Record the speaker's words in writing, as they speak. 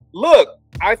Look,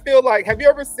 I feel like, have you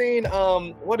ever seen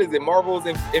what is it, Marvel's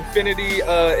Infinity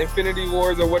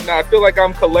Wars or whatnot? I feel like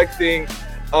I'm collecting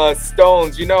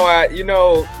stones.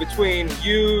 Between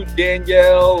you,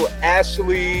 Danielle,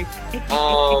 Ashley,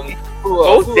 who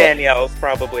else? Both Danielles,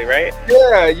 probably, right?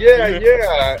 Yeah, yeah, Hmm.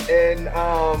 yeah.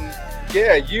 And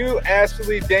yeah, you,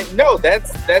 Ashley, no,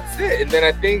 that's it. And then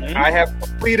I think I have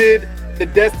completed the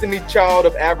Destiny Child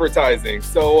of advertising.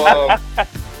 So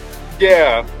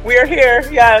yeah. We are here,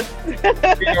 yes.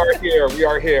 We are here. We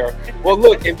are here. Well,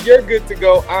 look, if you're good to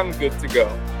go, I'm good to go.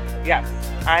 Yes,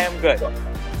 I am good.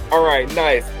 All right,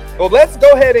 nice. Well, let's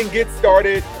go ahead and get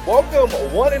started. Welcome,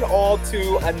 one and all,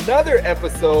 to another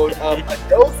episode of A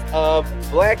Dose of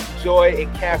Black Joy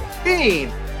and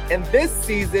Caffeine. And this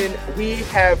season, we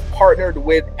have partnered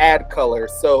with AdColor.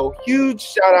 So, huge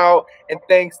shout out and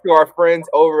thanks to our friends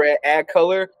over at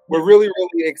AdColor. We're really,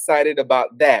 really excited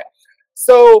about that.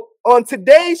 So, on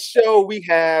today's show, we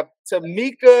have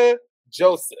Tamika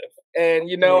Joseph. And,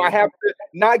 I have to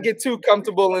not get too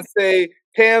comfortable and say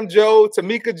Pam Joe,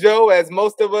 Tamika Joe, as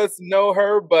most of us know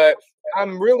her, but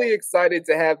I'm really excited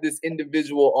to have this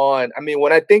individual on. I mean,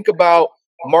 when I think about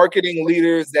marketing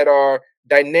leaders that are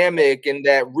dynamic and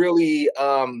that really,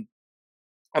 I'm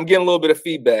getting a little bit of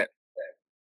feedback.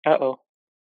 Uh-oh.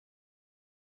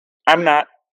 I'm not.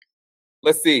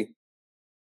 Let's see.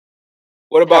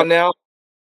 What about now?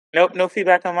 Nope, no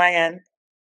feedback on my end.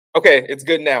 Okay, it's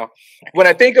good now. When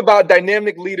I think about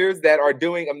dynamic leaders that are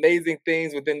doing amazing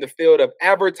things within the field of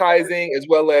advertising as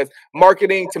well as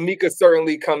marketing, Tamika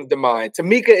certainly comes to mind.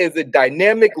 Tamika is a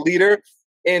dynamic leader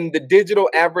in the digital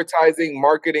advertising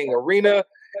marketing arena,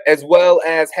 as well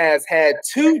as has had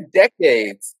 2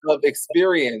 decades of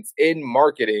experience in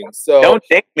marketing. So Don't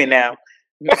dick me now.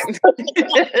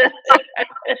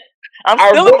 I'm I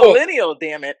still a will. millennial,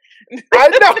 damn it. I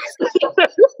know.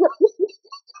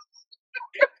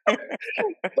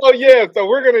 So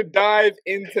we're going to dive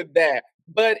into that.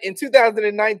 But in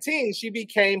 2019, she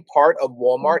became part of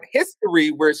Walmart history,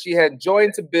 where she had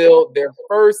joined to build their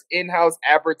first in-house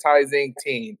advertising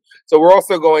team. So we're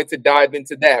also going to dive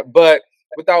into that. But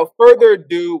without further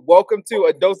ado, welcome to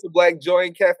A Dose of Black Joy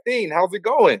and Caffeine. How's it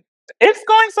going? It's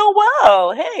going so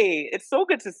well. Hey, it's so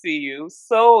good to see you.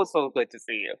 So good to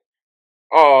see you.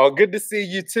 Oh, good to see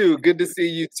you too. Good to see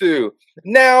you too.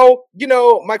 Now,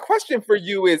 my question for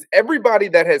you is everybody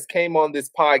that has came on this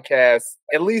podcast,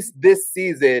 at least this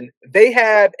season, they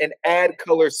have an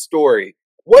AdColor story.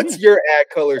 What's your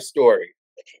AdColor story?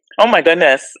 Oh my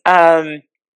goodness.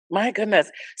 My goodness.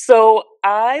 So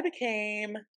I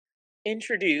became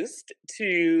introduced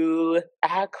to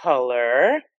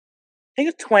AdColor, I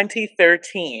think it's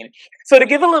 2013. So to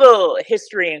give a little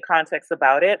history and context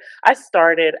about it, I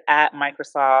started at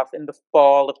Microsoft in the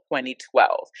fall of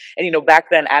 2012. And back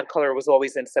then AdColor was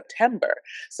always in September.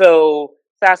 So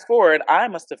fast forward, I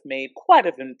must have made quite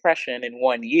an impression in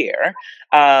 1 year.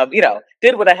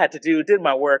 Did what I had to do, did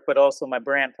my work, but also my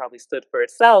brand probably stood for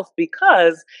itself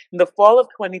because in the fall of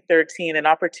 2013, an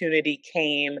opportunity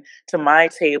came to my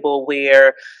table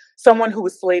where someone who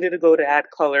was slated to go to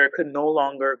AdColor could no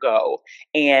longer go.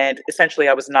 And essentially,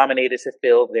 I was nominated to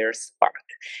fill their spot.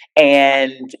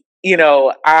 And,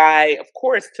 I, of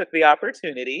course, took the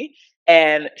opportunity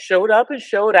and showed up and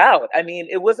showed out. I mean,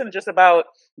 it wasn't just about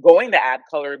going to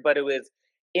AdColor, but it was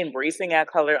embracing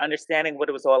AdColor, understanding what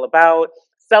it was all about,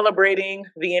 celebrating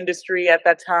the industry at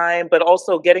that time, but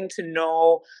also getting to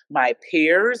know my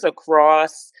peers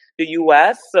across the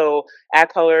US. So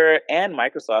AdColor and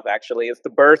Microsoft actually is the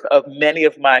birth of many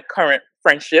of my current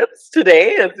friendships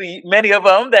today, as many of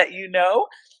them that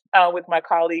with my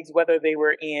colleagues, whether they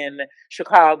were in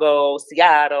Chicago,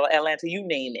 Seattle, Atlanta, you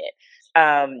name it.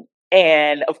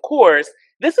 And of course,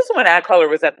 this is when AdColor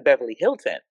was at the Beverly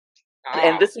Hilton.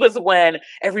 And this was when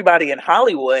everybody in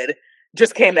Hollywood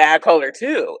just came to AdColor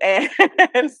too.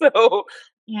 And so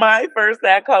my first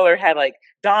AdColor had like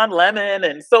Don Lemon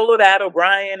and Soledad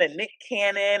O'Brien and Nick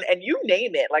Cannon and you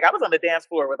name it. Like I was on the dance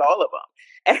floor with all of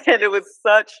them. And it was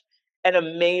such an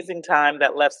amazing time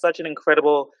that left such an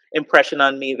incredible impression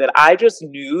on me that I just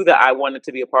knew that I wanted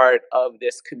to be a part of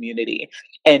this community.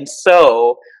 And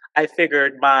so I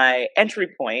figured my entry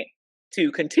point to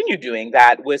continue doing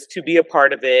that was to be a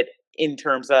part of it in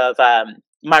terms of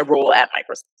my role at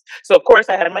Microsoft. So, of course,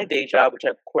 I had my day job, which,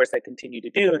 of course, I continue to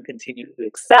do and continue to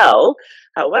excel.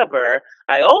 However,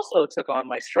 I also took on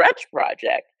my stretch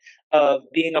project of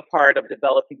being a part of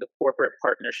developing the corporate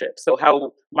partnership. So,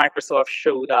 how Microsoft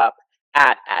showed up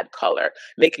at AdColor,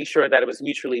 making sure that it was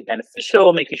mutually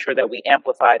beneficial, making sure that we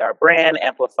amplified our brand,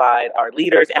 amplified our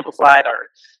leaders, amplified our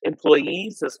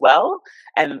employees as well,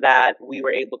 and that we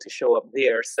were able to show up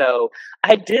there. So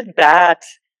I did that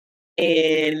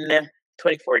in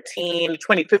 2014,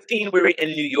 2015, we were in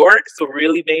New York, so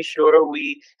really made sure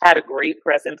we had a great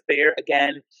presence there.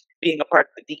 Again, being a part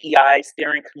of the DEI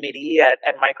steering committee at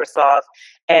Microsoft.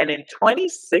 And in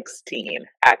 2016,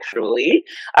 actually,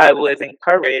 I was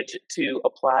encouraged to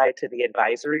apply to the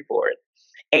advisory board.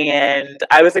 And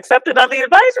I was accepted on the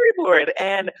advisory board.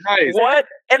 And Nice. what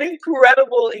an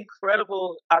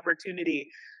incredible opportunity.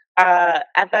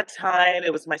 At that time,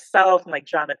 it was myself and like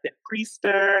Jonathan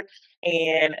Priester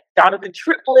and Donovan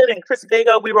Triplett and Chris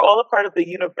Vega. We were all a part of the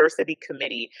university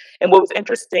committee. And what was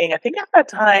interesting, I think at that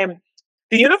time,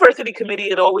 the university committee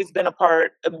had always been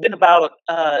about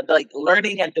like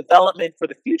learning and development for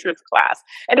the futures class,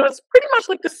 and it was pretty much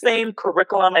like the same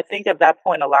curriculum. I think at that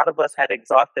point, a lot of us had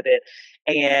exhausted it,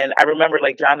 and I remember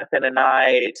like Jonathan and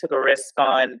I took a risk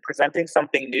on presenting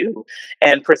something new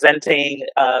and presenting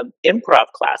improv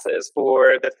classes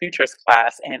for the futures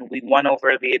class, and we won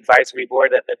over the advisory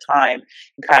board at the time,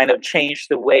 and kind of changed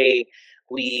the way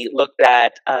we looked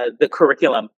at the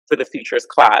curriculum for the futures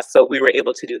class. So we were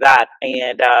able to do that.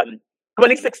 And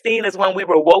 2016 is when we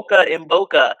were Woka in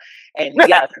Boca. And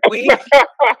yes, we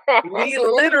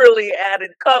literally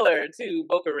added color to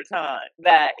Boca Raton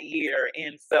that year.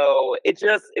 And so it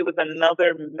was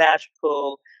another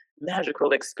magical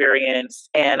experience.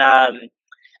 And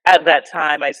at that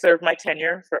time, I served my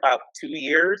tenure for about 2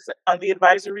 years on the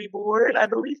advisory board, I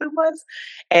believe it was.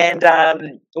 And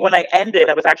when I ended,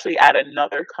 I was actually at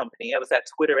another company. I was at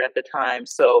Twitter at the time.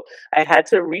 So I had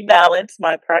to rebalance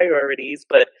my priorities.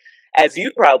 But as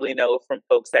you probably know from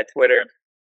folks at Twitter,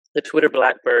 the Twitter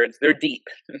Blackbirds, they're deep.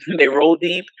 They roll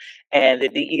deep. And the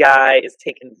DEI was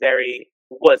taken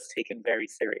very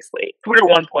seriously. Twitter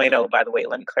 1.0, by the way,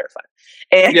 let me clarify.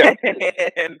 Yeah.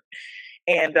 And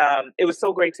and it was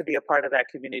so great to be a part of that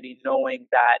community, knowing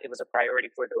that it was a priority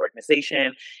for the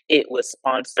organization. It was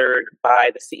sponsored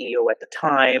by the CEO at the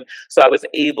time. So I was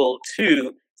able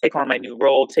to take on my new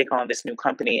role, take on this new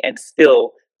company, and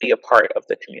still be a part of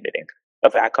the community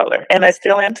of that color. And I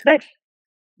still am today.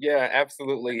 Yeah,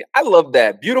 absolutely. I love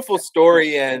that. Beautiful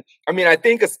story. And I mean, I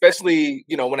think especially,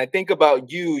 when I think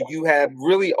about you, you have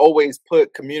really always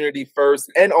put community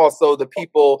first and also the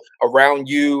people around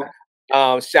you,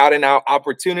 shouting out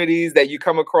opportunities that you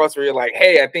come across where you're like,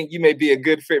 hey, I think you may be a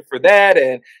good fit for that.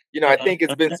 And, I think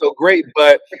it's been so great.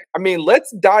 But I mean,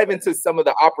 let's dive into some of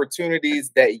the opportunities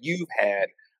that you've had.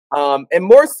 And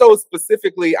more so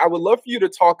specifically, I would love for you to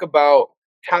talk about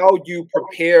how you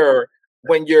prepare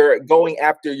when you're going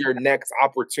after your next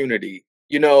opportunity.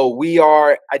 We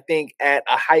are, I think, at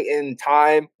a heightened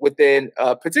time within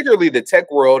particularly the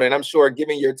tech world. And I'm sure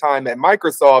given your time at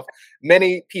Microsoft,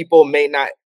 many people may not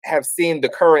have seen the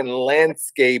current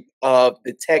landscape of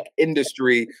the tech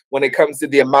industry when it comes to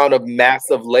the amount of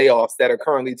massive layoffs that are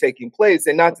currently taking place.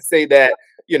 And not to say that,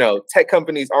 tech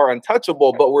companies are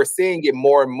untouchable, but we're seeing it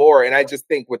more and more. And I just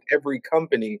think with every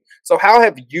company. So how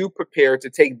have you prepared to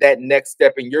take that next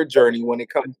step in your journey when it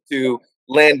comes to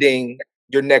landing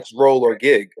your next role or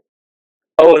gig?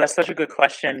 Oh, that's such a good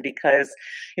question because,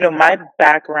 my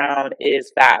background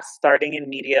is vast, starting in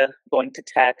media, going to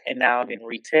tech, and now I'm in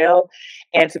retail.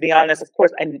 And to be honest, of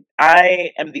course,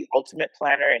 I am the ultimate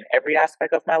planner in every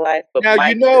aspect of my life, but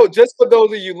Now, just for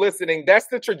those of you listening, that's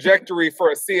the trajectory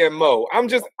for a CMO. I'm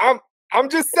just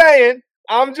saying.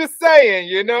 I'm just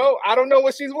saying, I don't know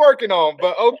what she's working on,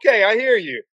 but okay, I hear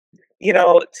you.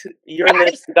 To your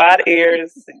lips, God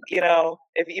ears,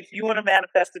 if you want to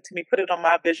manifest it to me, put it on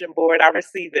my vision board. I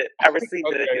receive it. I receive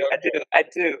it. Okay. I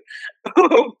do.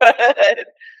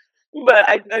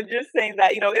 I'm just saying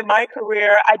that, in my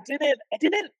career, I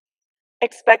didn't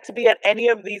expect to be at any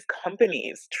of these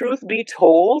companies. Truth be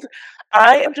told,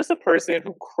 I am just a person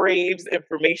who craves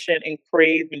information and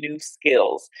crave new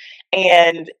skills.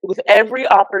 And with every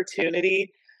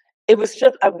opportunity, it was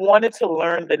just I wanted to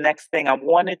learn the next thing. I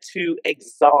wanted to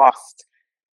exhaust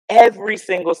every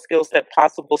single skill set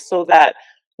possible so that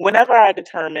whenever I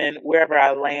determine wherever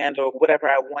I land or whatever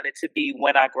I wanted to be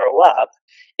when I grow up,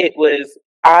 it was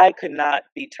I could not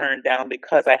be turned down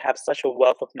because I have such a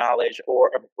wealth of knowledge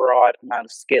or a broad amount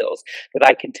of skills that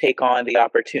I can take on the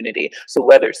opportunity. So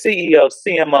whether CEO,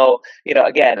 CMO,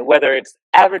 again, whether it's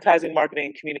advertising,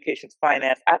 marketing, communications,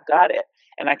 finance, I've got it.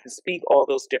 And I can speak all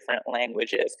those different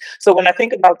languages. So when I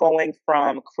think about going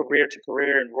from career to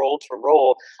career and role to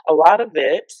role, a lot of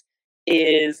it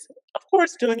is, of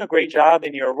course, doing a great job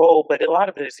in your role, but a lot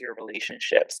of it is your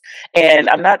relationships. And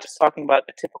I'm not just talking about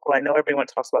the typical, I know everyone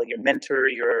talks about your mentor,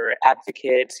 your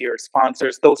advocates, your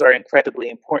sponsors. Those are incredibly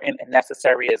important and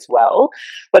necessary as well.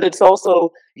 But it's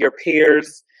also your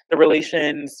peers, the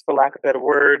relations, for lack of better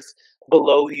words,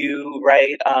 below you,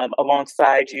 right,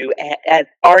 alongside you, and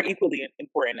are equally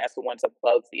important as the ones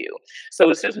above you. So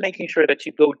it's just making sure that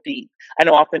you go deep. I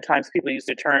know oftentimes people use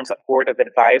the terms board of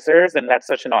advisors, and that's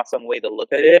such an awesome way to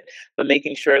look at it, but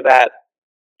making sure that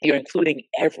you're including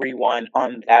everyone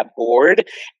on that board.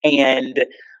 And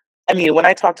I mean, when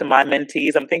I talk to my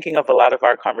mentees, I'm thinking of a lot of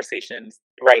our conversations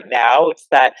right now. It's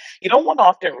that you don't want to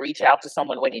often reach out to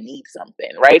someone when you need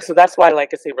something, right? So that's why, like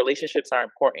I say, relationships are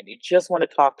important. You just want to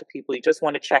talk to people, you just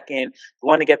want to check in, you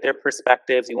want to get their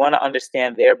perspectives, you want to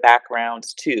understand their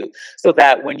backgrounds too, so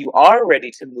that when you are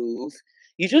ready to move,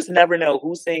 you just never know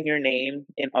who's saying your name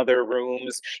in other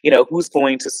rooms, who's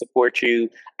going to support you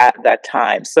at that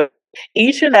time. So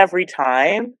each and every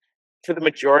time, for the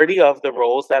majority of the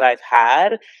roles that I've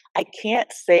had, I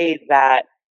can't say that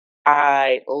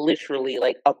I literally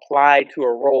like applied to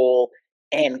a role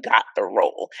and got the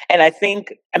role. And I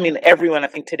mean, everyone I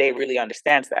think today really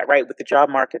understands that, right? With the job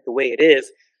market the way it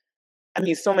is, I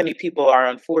mean, so many people are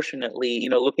unfortunately,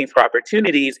 looking for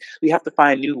opportunities. We have to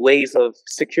find new ways of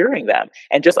securing them.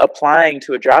 And just applying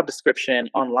to a job description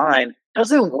online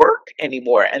doesn't work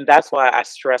anymore. And that's why I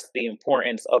stress the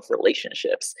importance of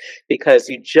relationships, because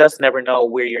you just never know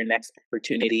where your next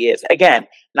opportunity is. Again,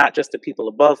 not just the people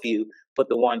above you, but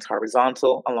the ones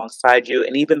horizontal alongside you,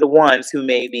 and even the ones who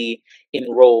may be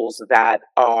in roles that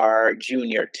are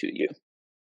junior to you.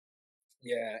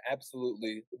 Yeah,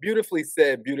 absolutely. Beautifully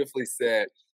said. Beautifully said.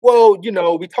 Well,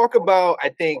 we talk about, I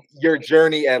think, your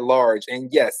journey at large. And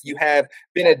yes, you have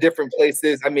been at different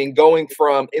places. I mean, going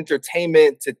from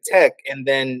entertainment to tech and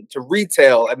then to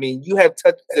retail. I mean, you have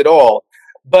touched it all.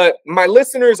 But my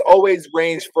listeners always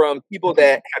range from people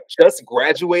that have just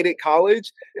graduated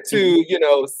college to,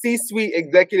 Mhm. C-suite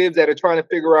executives that are trying to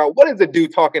figure out what is the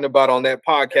dude talking about on that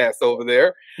podcast over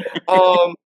there.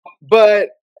 Um, but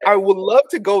I would love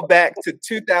to go back to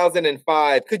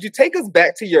 2005. Could you take us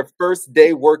back to your first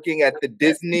day working at the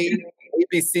Disney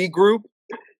ABC group?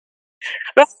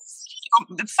 That's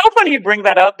it's so funny you bring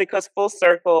that up because full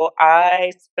circle,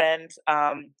 I spent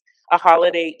a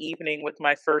holiday evening with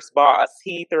my first boss.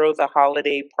 He throws a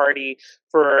holiday party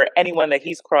for anyone that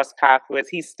he's crossed paths with.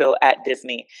 He's still at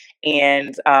Disney,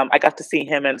 and I got to see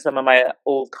him and some of my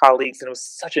old colleagues, and it was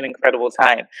such an incredible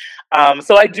time.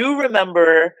 So I do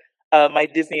remember my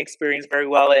Disney experience very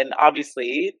well, and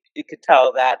obviously you could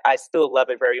tell that I still love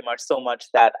it very much, so much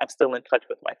that I'm still in touch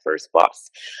with my first boss.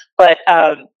 But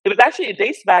it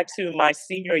dates back to my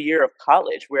senior year of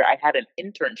college where I had an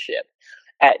internship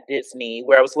at Disney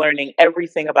where I was learning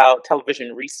everything about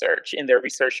television research in their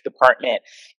research department.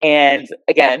 And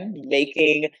again,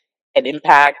 making an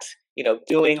impact,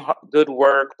 doing good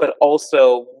work, but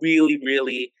also really,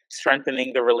 really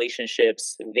strengthening the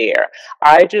relationships there.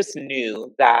 I just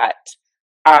knew that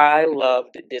I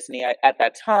loved Disney at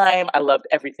that time. I loved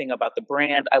everything about the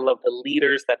brand. I loved the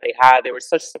leaders that they had. They were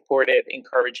such supportive,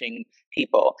 encouraging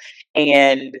people.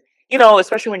 And,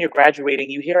 especially when you're graduating,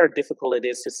 you hear how difficult it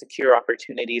is to secure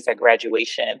opportunities at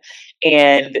graduation.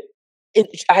 And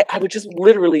I would just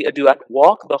literally do. I'd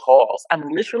walk the halls. I'm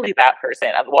literally that person.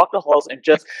 I'd walk the halls and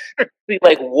just be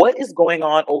like, what is going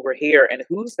on over here? And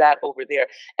who's that over there?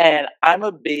 And I'm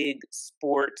a big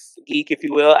sports geek, if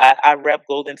you will. I rep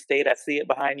Golden State. I see it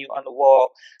behind you on the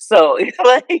wall. So,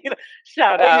 like,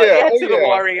 shout Oh out, yeah, yeah, oh to the yeah.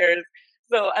 Warriors.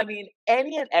 So, I mean,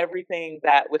 any and everything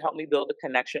that would help me build a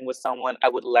connection with someone, I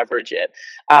would leverage it.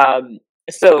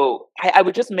 So I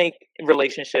would just make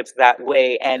relationships that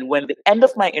way. And when the end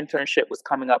of my internship was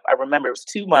coming up, I remember it was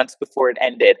 2 months before it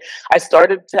ended. I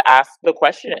started to ask the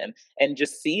question and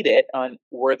just seed it on,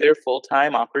 were there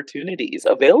full-time opportunities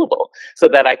available so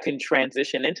that I can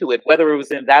transition into it, whether it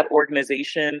was in that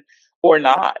organization or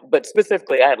not. But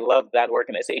specifically, I had loved that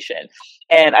organization.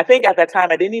 And I think at that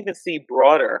time, I didn't even see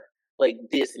broader like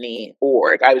Disney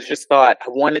org. I was just thought I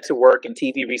wanted to work in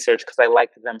TV research because I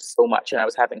liked them so much and I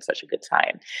was having such a good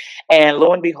time. And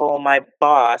lo and behold, my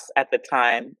boss at the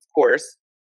time, of course,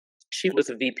 she was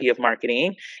a VP of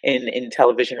marketing in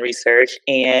television research,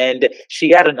 and she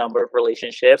had a number of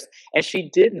relationships, and she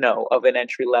did know of an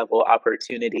entry level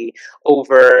opportunity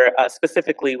over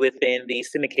specifically within the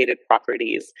syndicated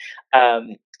properties.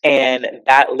 Um, and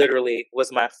that literally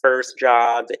was my first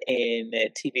job in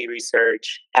TV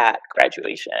research at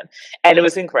graduation. And it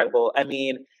was incredible. I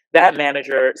mean, that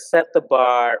manager set the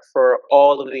bar for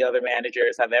all of the other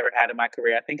managers I've ever had in my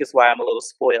career. I think it's why I'm a little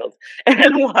spoiled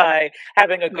and why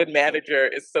having a good manager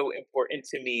is so important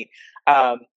to me.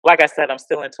 Like I said, I'm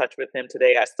still in touch with him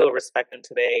today. I still respect him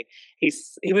today. He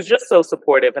was just so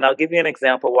supportive, and I'll give you an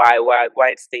example why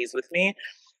it stays with me.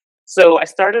 So I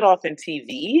started off in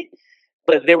TV,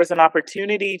 but there was an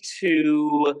opportunity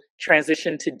to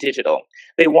transition to digital.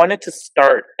 They wanted to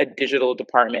start a digital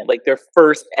department, like their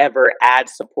first ever ad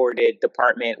supported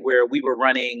department where we were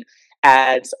running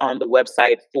ads on the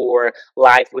website for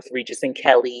Life with Regis and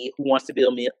Kelly, Who Wants to Be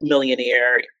a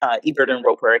Millionaire, Ebert and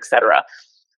Roper, etc.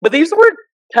 But these were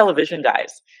television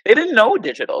guys. They didn't know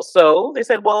digital. So they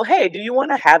said, well, hey, do you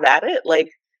want to have at it?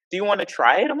 Like, do you want to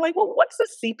try it? I'm like, well, what's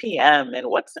a CPM and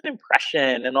what's an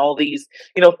impression and all these,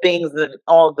 things and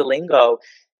all the lingo.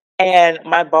 And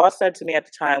my boss said to me at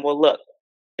the time, well, look,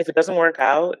 if it doesn't work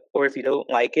out or if you don't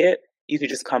like it, you could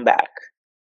just come back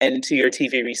into your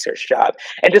TV research job.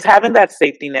 And just having that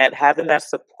safety net, having that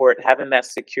support, having that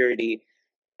security,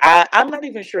 I'm not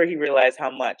even sure he realized how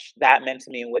much that meant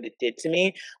to me and what it did to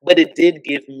me, but it did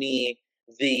give me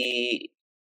the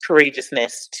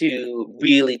courageousness to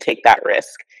really take that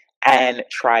risk and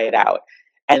try it out.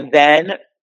 And then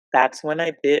that's when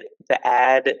I bit the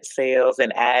ad sales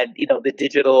and the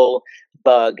digital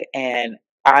bug. And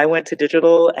I went to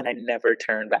digital and I never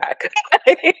turned back.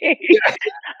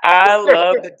 I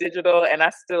love the digital and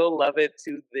I still love it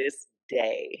to this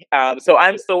day. So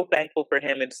I'm so thankful for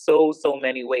him in so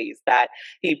many ways that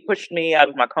he pushed me out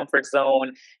of my comfort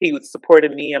zone. He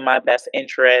supported me in my best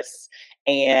interests.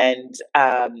 And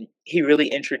he really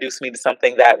introduced me to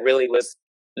something that really was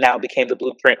now became the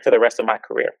blueprint for the rest of my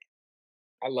career.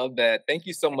 I love that. Thank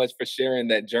you so much for sharing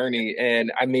that journey.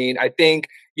 And I mean, I think,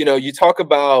 you talk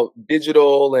about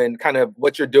digital and kind of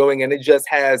what you're doing, and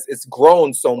it's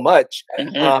grown so much.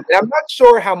 Mhm. And I'm not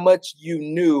sure how much you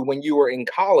knew when you were in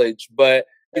college, but,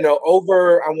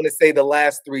 over, I want to say the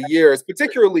last 3 years,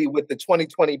 particularly with the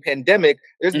 2020 pandemic,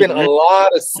 there's been a Mhm. lot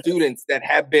of students that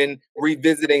have been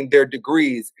revisiting their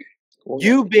degrees. Oh, yeah.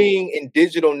 You being in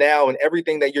digital now and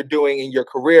everything that you're doing in your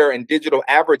career in digital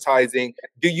advertising,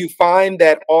 do you find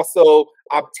that also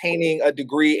obtaining a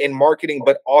degree in marketing,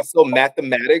 but also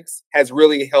mathematics has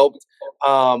really helped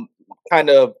um, kind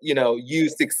of, you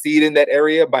succeed in that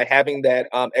area by having that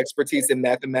expertise in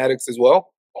mathematics as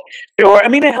well? Sure. I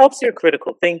mean, it helps your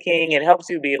critical thinking. It helps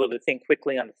you be able to think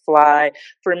quickly on the fly.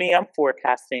 For me, I'm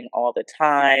forecasting all the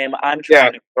time. I'm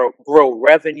Yeah. trying to grow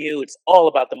revenue. It's all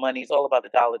about the money. It's all about the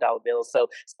dollar bills. So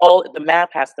it's all the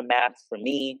math has to math for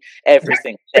me every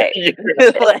single day.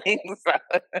 Like,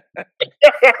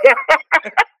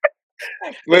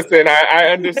 Listen, I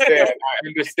understand. I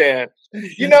understand.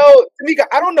 Tamika,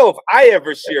 I don't know if I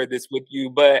ever shared this with you,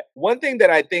 but one thing that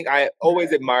I think I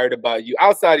always admired about you,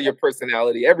 outside of your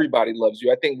personality, everybody loves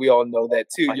you. I think we all know that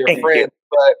too, your thank you. friends,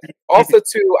 but also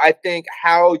too, I think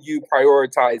how you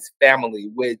prioritize family,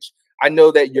 which I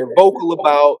know that you're vocal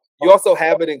about. You also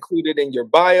have it included in your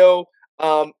bio.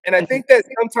 And I think that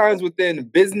sometimes within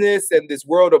business and this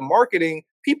world of marketing,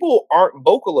 people aren't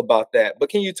vocal about that. But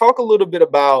can you talk a little bit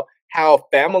about how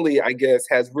family, I guess,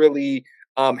 has really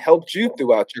helped you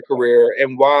throughout your career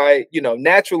and why,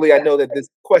 naturally, I know that this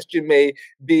question may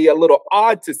be a little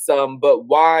odd to some, but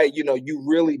why, you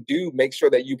really do make sure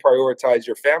that you prioritize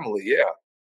your family. Yeah.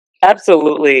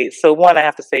 Absolutely. So one, I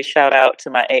have to say shout out to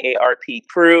my AARP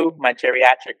crew, my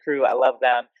geriatric crew. I love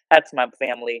them. That's my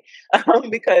family.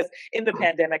 Because in the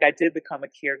pandemic, I did become a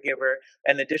caregiver,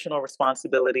 an additional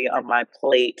responsibility on my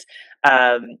plate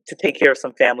to take care of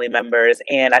some family members.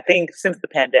 And I think since the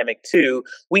pandemic too,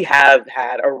 we have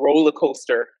had a roller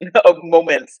coaster of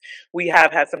moments. We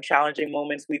have had some challenging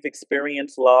moments. We've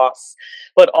experienced loss,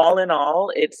 but all in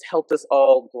all, it's helped us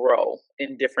all grow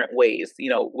in different ways,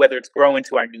 whether it's grow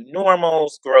into our new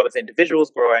normals, grow as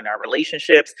individuals, grow in our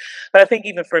relationships. But I think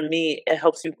even for me, it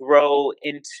helps you grow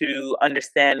into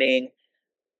understanding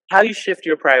how you shift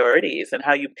your priorities and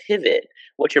how you pivot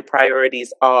what your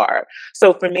priorities are.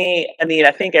 So for me, I mean,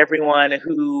 I think everyone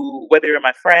who, whether you're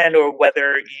my friend or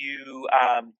whether you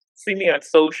see me on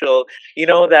social, you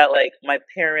know that like my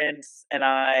parents and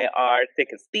I are thick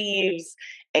as thieves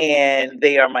and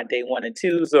they are my day one and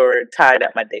twos or tied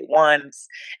at my day ones.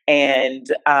 And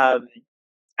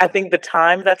I think the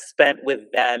time that's spent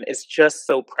with them is just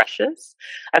so precious.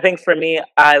 I think for me,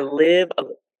 I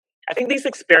think these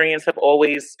experiences have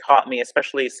always taught me,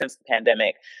 especially since the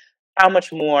pandemic, how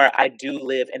much more I do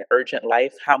live an urgent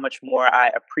life, how much more I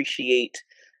appreciate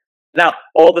not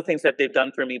all the things that they've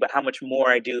done for me, but how much more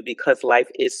I do because life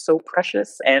is so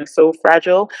precious and so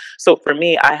fragile. So for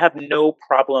me, I have no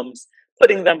problems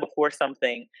putting them before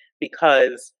something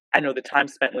because I know the time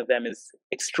spent with them is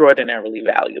extraordinarily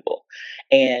valuable,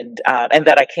 and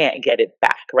that I can't get it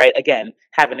back. Right? Again,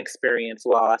 having experienced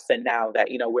loss, and now that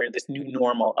we're in this new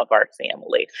normal of our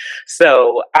family.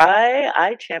 So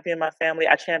I champion my family.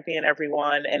 I champion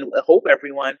everyone, and hope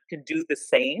everyone can do the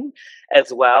same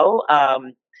as well.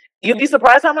 you'd be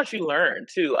surprised how much you learn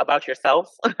too about yourself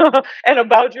and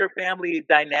about your family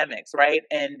dynamics, right?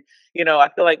 And I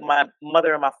feel like my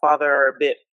mother and my father are a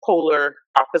bit polar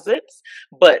opposites,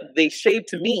 but they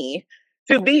shaped me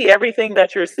to be everything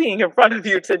that you're seeing in front of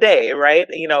you today, right?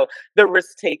 The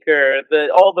risk taker, the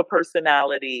all the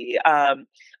personality,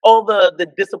 all the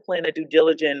discipline and due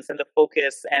diligence and the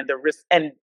focus and the risk,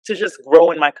 and to just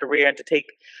grow in my career and to take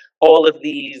all of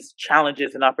these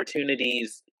challenges and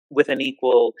opportunities with an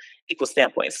equal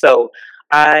standpoint. So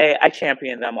I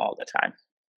champion them all the time.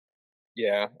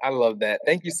 Yeah, I love that.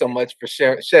 Thank you so much for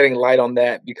shedding light on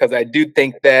that, because I do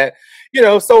think that,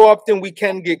 so often we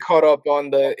can get caught up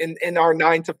on in our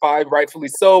 9 to 5, rightfully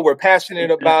so. We're passionate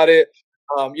Mhm, about it.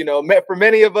 For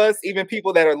many of us, even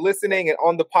people that are listening and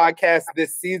on the podcast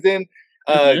this season,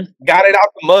 mhm. got it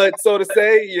out the mud, so to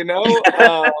say,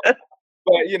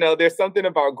 but there's something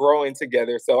about growing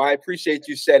together. So I appreciate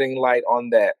you shedding light on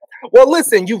that. Well,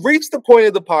 listen, you've reached the point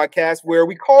of the podcast where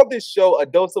we call this show A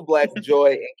Dose of Black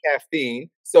Joy and Caffeine.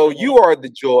 So Mhm. you are the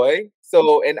joy.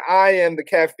 So, and I am the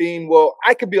caffeine. Well,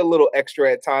 I could be a little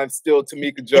extra at times still,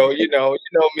 Tamika Joe, you know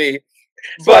me.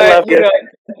 So I love But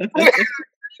you.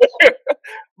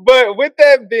 but with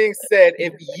that being said,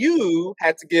 if you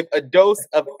had to give a dose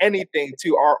of anything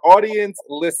to our audience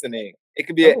listening, it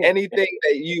could be Oh, anything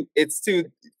it's to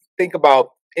think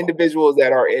about individuals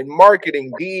that are in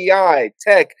marketing, DEI,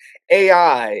 tech,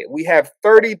 AI. We have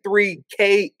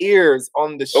 33K ears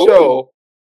on the oh, show.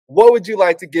 What would you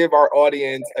like to give our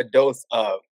audience a dose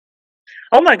of?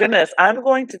 oh my goodness! I'm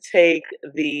going to take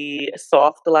the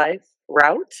soft life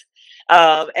route,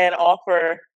 and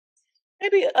offer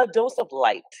maybe a dose of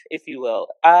light, if you will.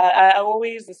 I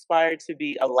always aspire to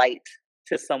be a light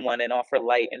to someone and offer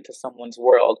light into someone's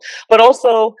world. But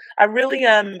also, I really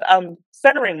am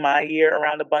centering my year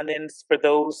around abundance for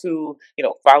those who,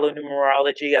 follow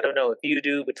numerology. I don't know if you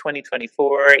do, but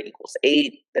 2024 equals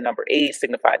 8. The number 8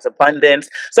 signifies abundance.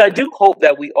 So I do hope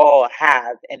that we all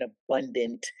have an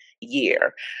abundant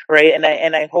year, right? And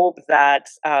I hope that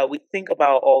we think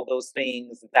about all those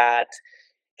things that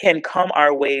can come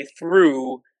our way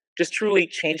through just truly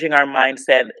changing our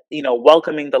mindset,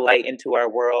 welcoming the light into our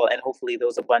world and hopefully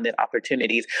those abundant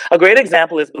opportunities. A great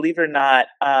example is, believe it or not,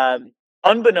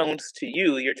 unbeknownst to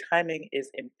you, your timing is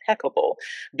impeccable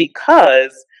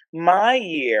because my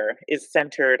year is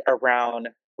centered around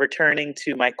returning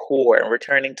to my core and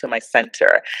returning to my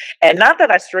center. And not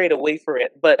that I strayed away for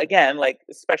it, but again, like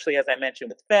especially as I mentioned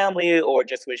with family or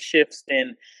just with shifts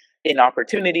in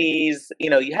opportunities.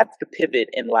 You have to pivot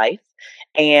in life.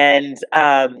 And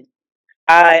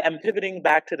I am pivoting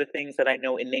back to the things that I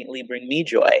know innately bring me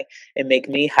joy and make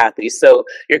me happy. So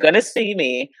you're going to see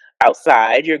me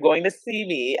outside. You're going to see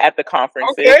me at the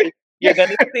conferences. Okay. You're going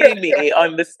to see me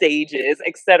on the stages,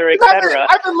 et cetera, et cetera.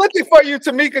 I've been looking for you,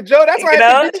 Tamika Joe. That's why I You had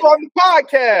to know, get you on the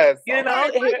podcast.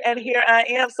 All right. here I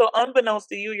am. So unbeknownst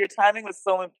to you, your timing was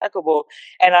so impeccable.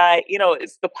 And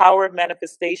it's the power of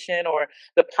manifestation or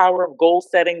the power of goal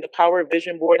setting, the power of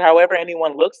vision board, however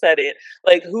anyone looks at it.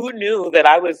 Like who knew that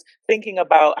I was thinking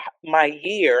about my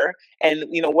year and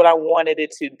what I wanted it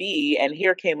to be. And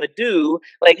here came a do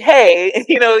like, hey,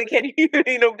 can you,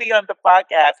 be on the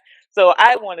podcast? So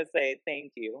I want to say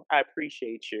thank you. I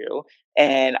appreciate you.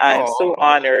 And I'm so Oh,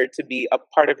 honored to be a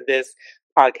part of this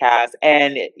podcast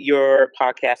and your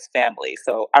podcast family.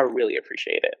 So I really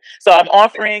appreciate it. So I'm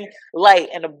offering light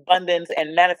and abundance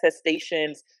and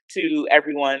manifestations to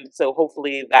everyone. So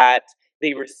hopefully that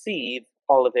they receive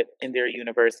all of it in their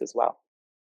universe as well.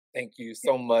 thank you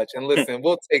so much. And listen,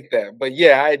 we'll take that. But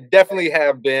yeah, I definitely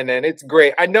have been, and it's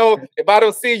great. I know if I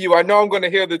don't see you, I know I'm going to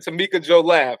hear the Tamika Joe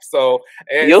laugh. So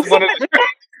it's You'll see. one of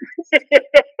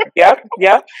Yep.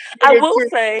 Yep. I the will two.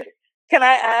 say, can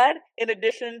I add, in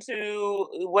addition to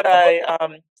what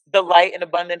the light and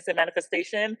abundance and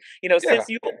manifestation, Yeah. since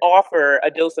you offer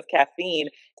a dose of caffeine,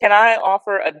 can I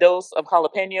offer a dose of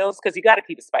jalapenos? Because you got to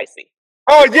keep it spicy.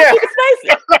 Oh You got to yeah. keep it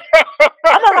spicy.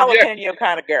 I'm a Yeah. jalapeno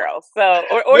kind of girl. So,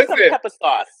 or some Listen, pepper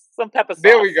sauce. Some pepper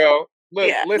there we sauce. go. Look,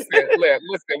 Yeah. listen,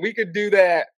 we could do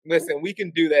that. Listen, we can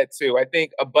do that too. I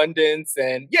think abundance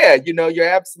and yeah, you're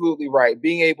absolutely right.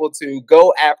 Being able to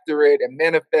go after it and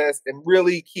manifest and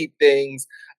really keep things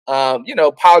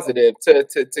positive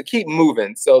to keep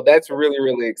moving. So that's really,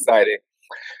 really exciting.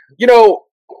 You know,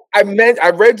 I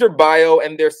read your bio,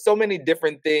 and there's so many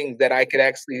different things that I could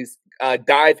actually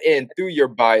dive in through your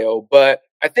bio, but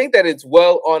I think that it's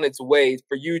well on its way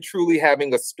for you truly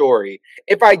having a story.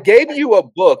 If I gave you a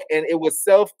book and it was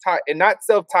and not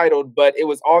self-titled, but it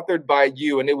was authored by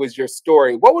you and it was your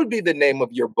story, what would be the name of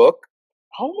your book?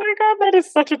 Oh my God, that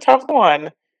is such a tough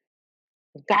one.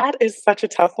 That is such a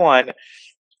tough one.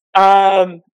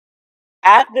 Um,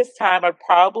 At this time, I'd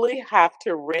probably have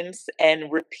to rinse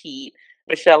and repeat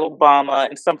Michelle Obama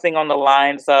and something on the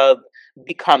lines of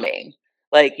becoming,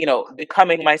 like,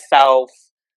 becoming myself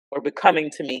or becoming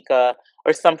Tamika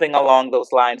or something along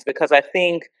those lines. Because I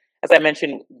think, as I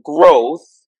mentioned, growth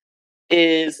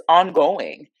is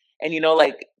ongoing. And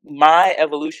like my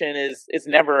evolution is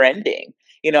never ending.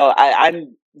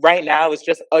 I'm right now is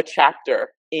just a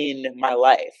chapter in my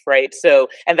life, right? So,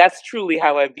 and that's truly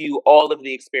how I view all of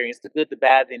the experience, the good, the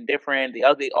bad, the indifferent, the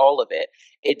ugly, all of it.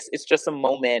 It's just a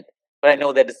moment, but I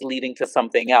know that it's leading to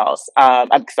something else. I'm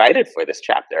excited for this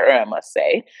chapter, I must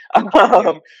say.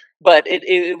 Yeah. But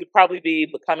it would probably be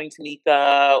becoming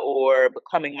Tamika or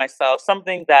becoming myself,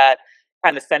 something that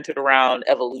kind of centered around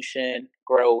evolution,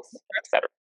 growth, etc.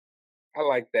 I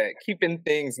like that. Keeping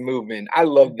things moving. I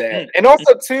love that. And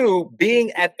also too,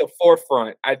 being at the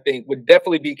forefront, I think would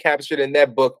definitely be captured in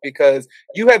that book because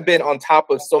you have been on top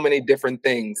of so many different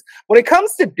things. When it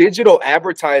comes to digital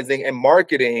advertising and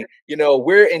marketing,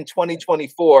 we're in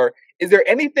 2024. Is there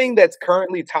anything that's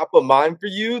currently top of mind for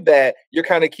you that you're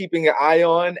kind of keeping an eye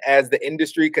on as the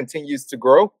industry continues to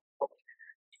grow?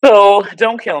 So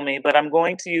don't kill me, but I'm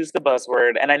going to use the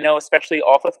buzzword. And I know, especially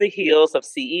off of the heels of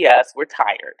CES, we're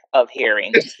tired of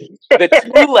hearing the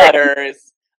two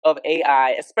letters of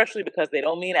AI, especially because they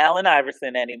don't mean Allen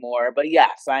Iverson anymore. But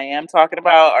yes, I am talking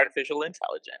about artificial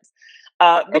intelligence.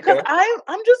 Because Okay.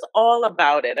 I'm just all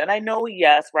about it. And I know,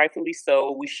 yes, rightfully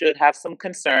so, we should have some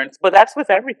concerns, but that's with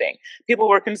everything. People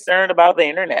were concerned about the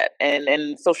internet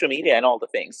and social media and all the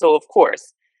things. So, of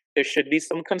course, there should be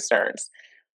some concerns.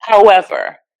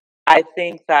 However, I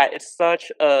think that it's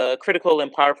such a critical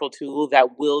and powerful tool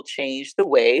that will change the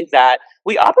way that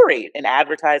we operate in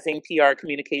advertising, PR,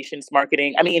 communications,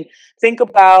 marketing. I mean, think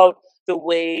about the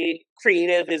way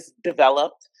creative is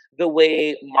developed, the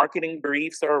way marketing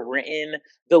briefs are written,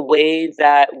 the way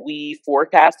that we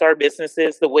forecast our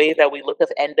businesses, the way that we look at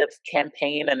end of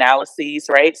campaign analyses,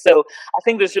 right? So I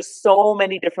think there's just so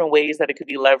many different ways that it could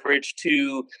be leveraged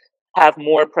to have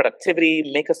more productivity,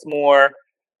 make us more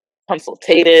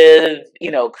consultative,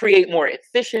 create more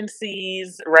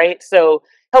efficiencies, right? So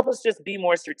help us just be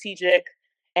more strategic.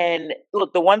 And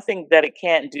look, the one thing that it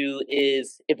can't do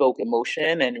is evoke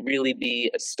emotion and really be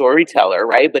a storyteller,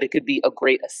 right? But it could be a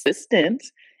great assistant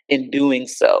in doing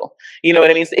so. You know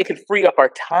what I mean? So it could free up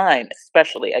our time,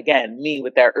 especially again, me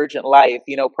with that urgent life,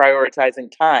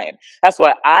 prioritizing time. That's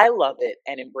why I love it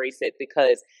and embrace it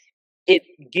because it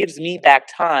gives me back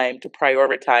time to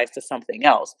prioritize to something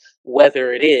else,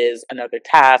 whether it is another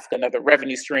task, another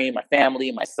revenue stream, my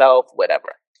family, myself, whatever.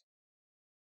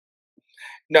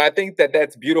 No, I think that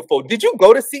that's beautiful. Did you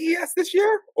go to CES this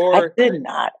year I or? did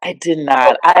not. I did Oh,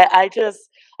 not.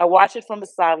 I watch it from the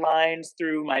sidelines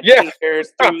through my yeah.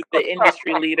 peers, through the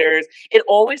industry leaders. It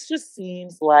always just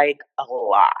seems like a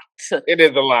lot. It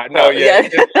is a lot. No, So yeah,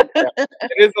 yeah. yeah,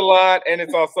 it is a lot, and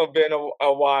it's also been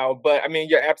a while. But I mean,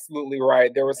 you're absolutely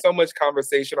right. There was so much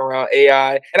conversation around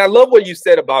AI, and I love what you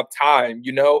said about time.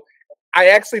 I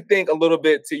actually think a little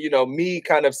bit to me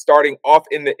kind of starting off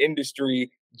in the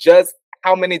industry, just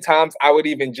how many times I would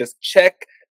even just check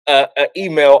a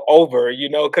email over,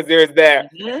 because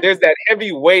Mhm, there's that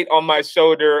heavy weight on my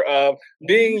shoulder of mhm,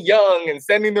 being young and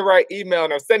sending the right email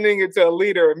and I'm sending it to a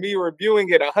leader and me reviewing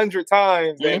it 100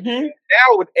 times. And mhm.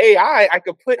 now with AI, I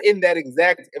could put in that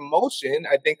exact emotion.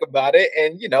 I think about it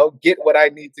and get what I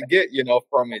need to get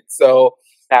from it. So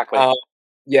Exactly. um,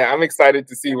 yeah, I'm excited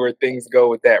to see where things go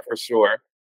with that for sure.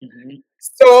 Mhm.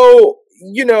 So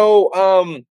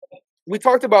we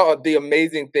talked about the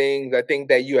amazing things I think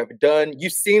that you have done.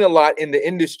 You've seen a lot in the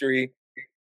industry.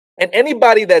 And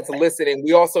anybody that's listening,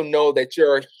 we also know that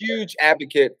you're a huge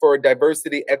advocate for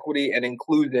diversity, equity, and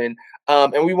inclusion.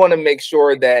 And we want to make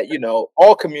sure that,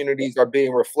 all communities are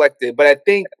being reflected. But I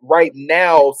think right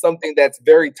now, something that's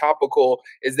very topical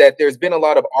is that there's been a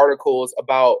lot of articles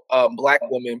about Black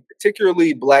women,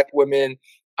 particularly Black women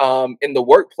in the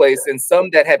workplace, and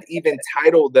some that have even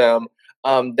titled them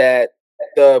that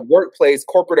the workplace,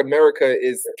 corporate America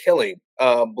is killing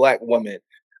Black women.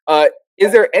 Uh,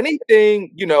 is there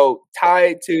anything,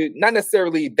 tied to not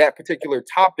necessarily that particular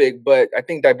topic, but I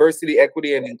think diversity,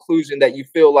 equity, and inclusion that you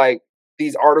feel like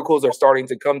these articles are starting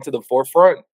to come to the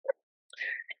forefront?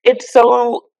 It's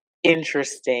so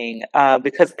interesting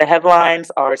because the headlines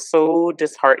are so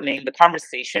disheartening. The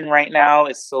conversation right now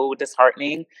is so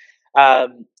disheartening.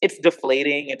 It's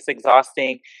deflating, it's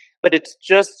exhausting, but it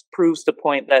just proves the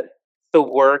point that the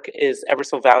work is ever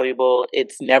so valuable.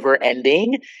 It's never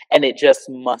ending and it just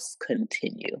must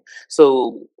continue.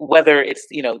 So whether it's,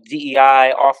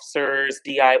 DEI officers,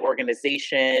 DEI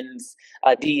organizations,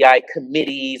 DEI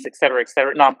committees, et cetera,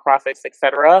 nonprofits, et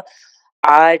cetera,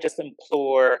 I just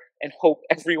implore and hope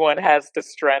everyone has the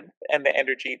strength and the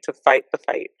energy to fight the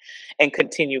fight and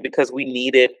continue because we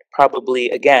need it probably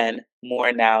again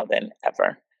more now than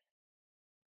ever.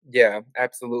 Yeah,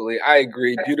 absolutely. I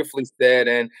agree. Beautifully said.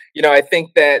 And, I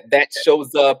think that that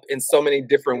shows up in so many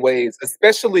different ways,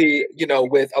 especially,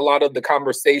 with a lot of the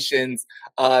conversations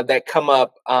that come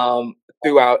up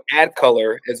throughout Ad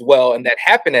Color as well, and that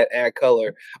happen at Ad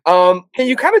Color. Can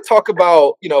you kind of talk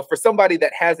about, for somebody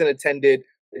that hasn't attended,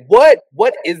 what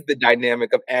is the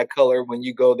dynamic of Ad Color when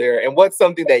you go there, and what's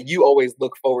something that you always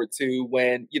look forward to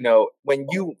when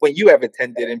you have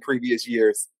attended in previous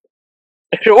years?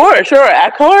 Sure, sure.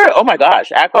 Ad color. Oh my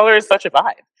gosh, ad color is such a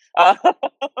vibe. Uh,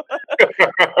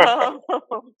 um,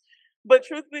 but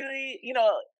truthfully,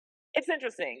 it's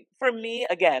interesting for me.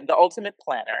 Again, the ultimate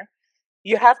planner.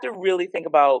 You have to really think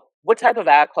about what type of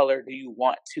ad color do you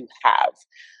want to have,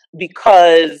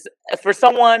 because for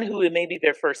someone who it may be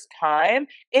their first time,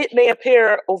 it may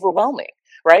appear overwhelming,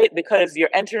 right? Because you're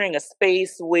entering a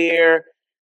space where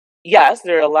yes,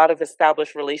 there are a lot of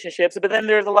established relationships, but then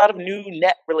there's a lot of new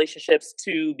net relationships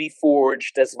to be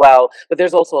forged as well. But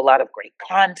there's also a lot of great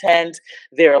content.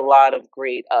 There are a lot of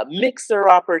great mixer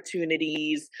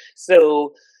opportunities.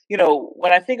 So,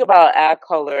 when I think about Ad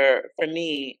Color, for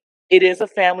me, it is a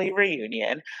family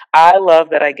reunion. I love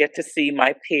that I get to see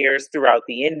my peers throughout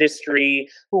the industry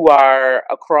who are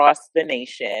across the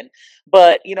nation.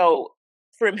 But,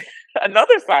 for me,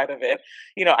 another side of it,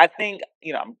 I think,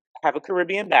 have a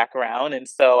Caribbean background, and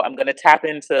so I'm going to tap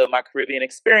into my Caribbean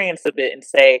experience a bit and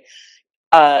say,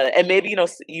 and maybe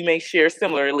you may share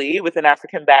similarly with an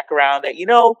African background that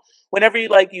whenever you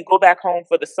go back home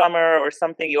for the summer or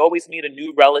something, you always meet a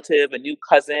new relative, a new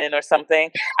cousin or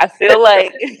something. I feel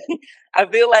like I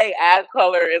feel like Ad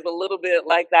Color is a little bit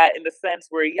like that in the sense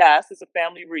where yes, it's a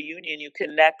family reunion. You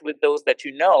connect with those that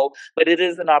you know, but it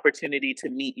is an opportunity to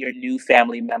meet your new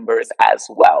family members as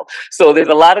well. So there's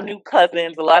a lot of new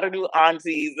cousins, a lot of new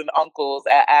aunties and uncles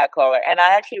at Ad Color, and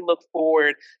I actually look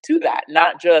forward to that.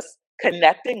 Not just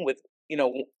connecting with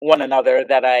one another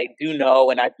that I do know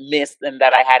and I've missed and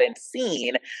that I hadn't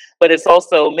seen, but it's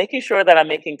also making sure that I'm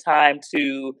making time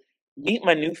to meet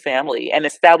my new family and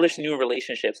establish new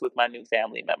relationships with my new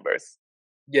family members.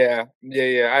 Yeah, yeah,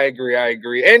 yeah. I agree. I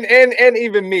agree. And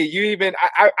even me, you even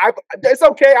That's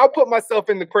okay. I'll put myself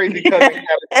in the crazy cousin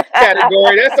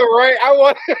category. That's all right.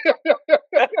 I'll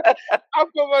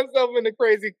put myself in the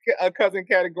crazy cousin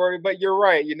category. But you're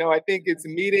right. I think it's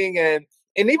meeting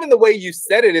and even the way you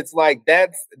said it, it's like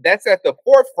that's at the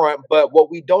forefront. But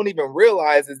what we don't even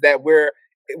realize is that we're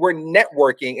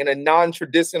networking in a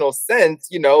non-traditional sense,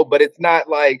 but it's not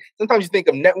like sometimes you think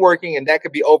of networking and that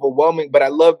could be overwhelming. But I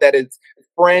love that it's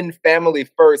friend, family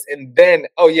first, and then,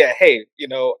 oh yeah, hey,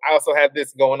 I also have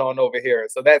this going on over here.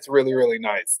 So that's really, really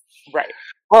nice. Right,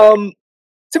 right. Um,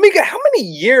 Tamika, how many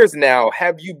years now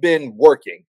have you been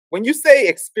working? When you say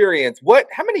experience,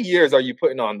 how many years are you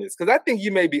putting on this? Because I think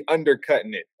you may be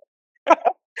undercutting it.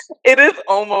 It is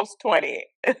almost 20.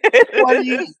 It 20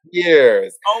 is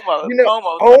years. almost, You know,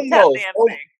 almost. I'm tap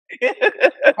almost.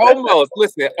 dancing. Almost.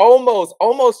 Listen,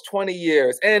 almost 20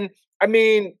 years. And I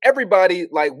mean, everybody,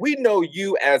 like, we know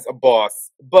you as a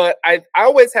boss, but I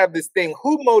always have this thing,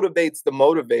 who motivates the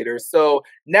motivator? So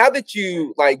now that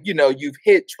you've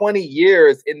hit 20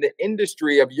 years in the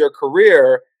industry of your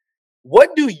career,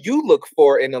 what do you look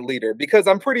for in a leader? Because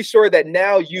I'm pretty sure that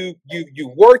now you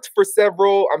worked for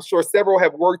several. I'm sure several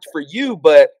have worked for you,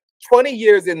 but 20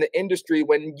 years in the industry,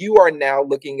 when you are now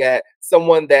looking at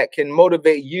someone that can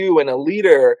motivate you and a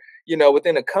leader,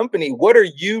 within a company, what are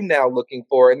you now looking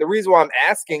for? And the reason why I'm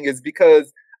asking is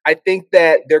because I think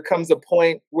that there comes a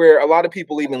point where a lot of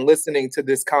people even listening to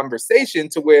this conversation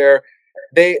to where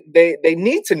they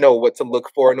need to know what to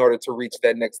look for in order to reach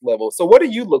that next level. So what do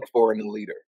you look for in a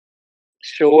leader?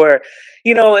 Sure.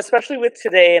 Especially with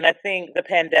today, and I think the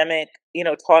pandemic,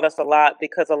 taught us a lot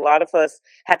because a lot of us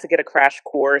had to get a crash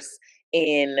course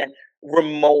in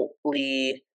remote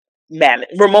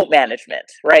management,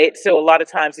 right? So a lot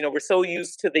of times, we're so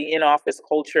used to the in-office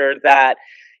culture that,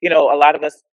 a lot of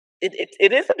us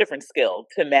it is a different skill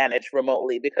to manage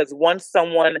remotely because once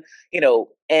someone,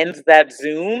 ends that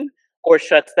Zoom or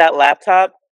shuts that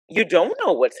laptop, you don't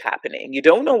know what's happening. You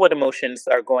don't know what emotions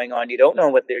are going on. You don't know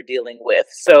what they're dealing with.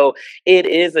 So it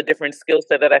is a different skill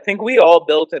set that I think we all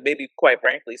built and maybe quite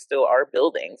frankly still are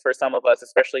building for some of us,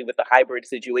 especially with the hybrid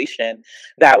situation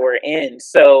that we're in.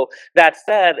 So that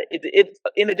said, it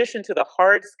in addition to the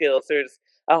hard skills, there's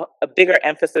a bigger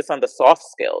emphasis on the soft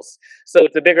skills. So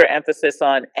it's a bigger emphasis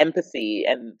on empathy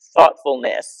and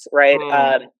thoughtfulness,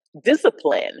 right?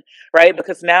 discipline, right?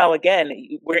 Because now, again,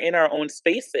 we're in our own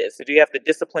spaces. So do you have the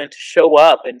discipline to show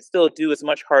up and still do as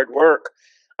much hard work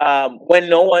when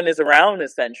no one is around,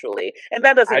 essentially? And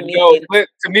that I doesn't know, mean but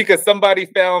Tamika, somebody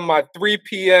found my 3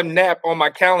 p.m. nap on my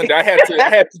calendar. I had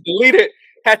to delete it.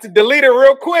 Had to delete it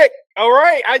real quick. All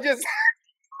right, I just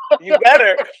you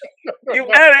better, you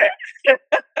better.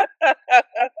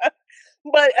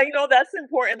 But that's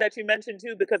important that you mentioned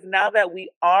too, because now that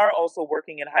we are also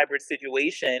working in hybrid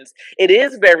situations, it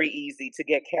is very easy to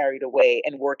get carried away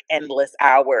and work endless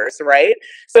hours, right?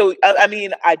 So, I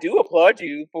mean, I do applaud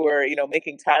you for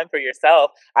making time for yourself.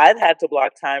 I've had to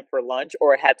block time for lunch,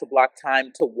 or had to block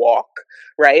time to walk,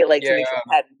 right? Like to yeah, make sure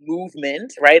I had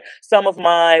movement, right? Some of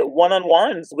my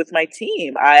one-on-ones with my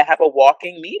team, I have a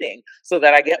walking meeting so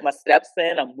that I get my steps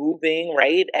in, I'm moving,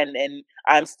 right? And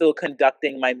I'm still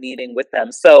conducting my meeting with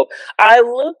them. So I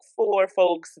look for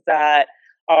folks that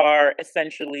are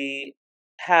essentially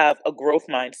have a growth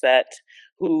mindset,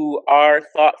 who are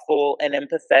thoughtful and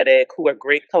empathetic, who are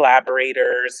great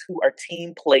collaborators, who are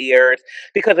team players.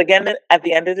 Because again, at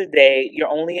the end of the day, you're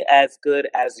only as good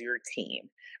as your team,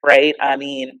 right? I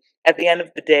mean, at the end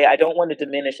of the day, I don't want to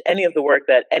diminish any of the work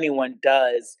that anyone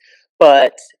does,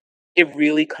 but it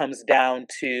really comes down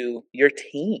to your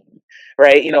team,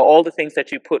 right? All the things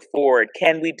that you put forward.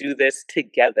 Can we do this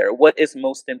together? What is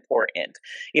most important?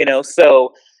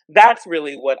 So that's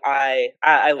really what I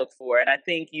look for. And I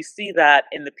think you see that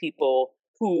in the people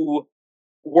who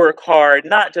work hard,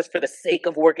 not just for the sake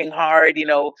of working hard,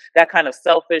 that kind of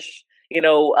selfish,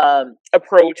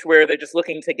 approach where they're just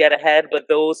looking to get ahead, but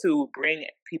those who bring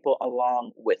people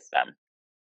along with them.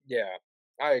 yeah.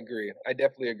 I agree. I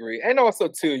definitely agree, and also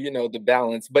too, the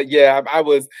balance. But yeah, I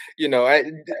was,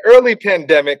 early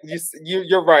pandemic.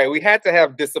 You're right. We had to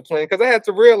have discipline because I had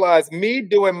to realize me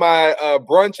doing my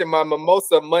brunch and my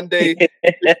mimosa Monday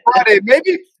through Friday.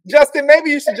 Maybe Justin, maybe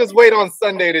you should just wait on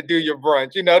Sunday to do your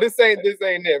brunch. This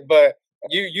ain't it. But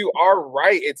you are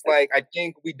right. It's like I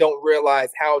think we don't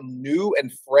realize how new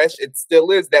and fresh it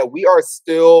still is, that we are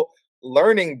still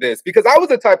learning this, because I was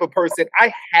the type of person,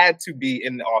 I had to be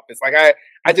in the office. Like I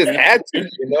just Mhm. had to,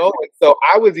 And so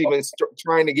I was even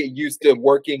trying to get used to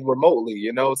working remotely,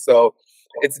 So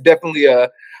it's definitely a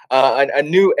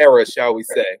new era, shall we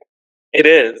say? It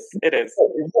is. It is.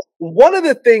 One of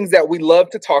the things that we love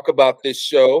to talk about this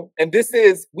show, and this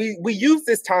is we use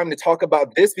this time to talk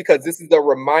about this because this is a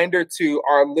reminder to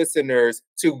our listeners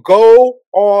to go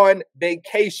on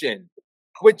vacation.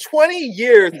 With 20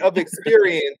 years of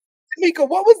experience, Tamika,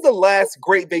 what was the last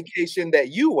great vacation that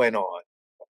you went on?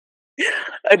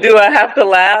 Do I have to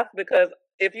laugh? Because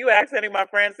if you ask any of my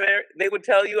friends there, they would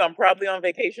tell you I'm probably on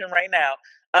vacation right now.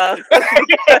 Because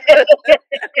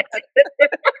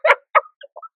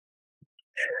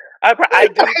I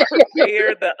do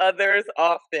prepare the others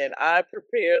often. I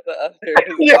prepare the others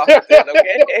Yeah. often,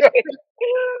 okay?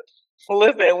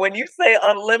 Listen, when you say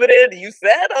unlimited, you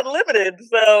said unlimited.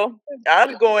 So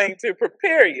I'm going to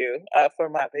prepare you for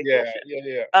my Yeah, vacation.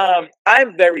 yeah, yeah.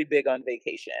 I'm very big on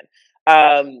vacation.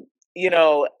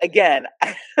 Again,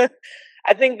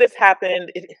 I think this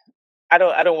happened. I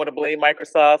don't want to blame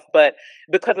Microsoft, but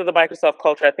because of the Microsoft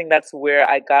culture, I think that's where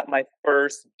I got my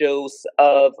first dose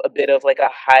of a bit of like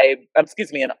an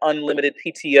unlimited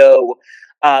PTO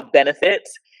benefit.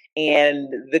 And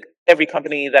every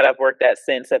company that I've worked at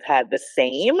since have had the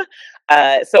same.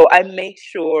 So I make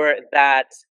sure that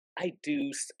I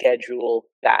do schedule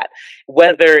that,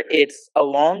 whether it's a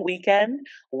long weekend,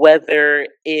 whether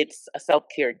it's a self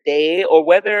care day, or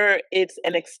whether it's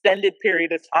an extended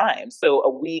period of time. So a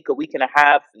week and a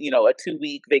half, a 2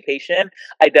 week vacation,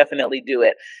 I definitely do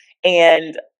it.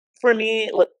 And for me,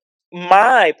 look,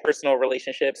 my personal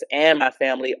relationships and my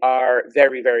family are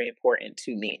very, very important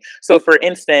to me. So, for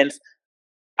instance,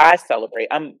 I celebrate.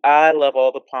 I love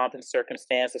all the pomp and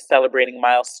circumstance of celebrating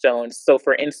milestones. So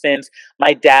for instance,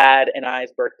 my dad and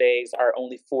I's birthdays are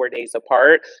only 4 days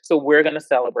apart, so we're going to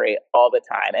celebrate all the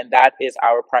time, and that is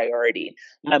our priority.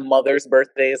 My mother's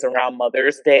birthday is around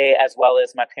Mother's Day, as well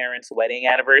as my parents' wedding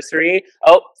anniversary.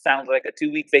 Oh, sounds like a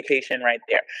 2 week vacation right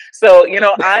there. So,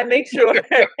 I make sure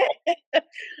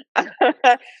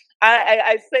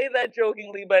I say that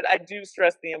jokingly, but I do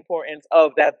stress the importance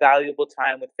of that valuable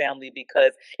time with family,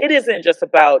 because it isn't just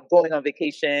about going on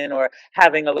vacation or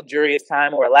having a luxurious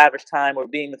time or a lavish time or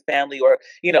being with family, or,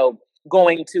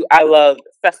 going to, I love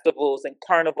festivals and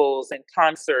carnivals and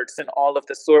concerts and all of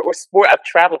the sort, or sport. I've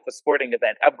traveled for sporting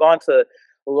events. I've gone to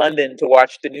London to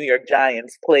watch the New York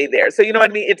Giants play there. So, you know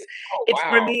what I mean? Oh, It's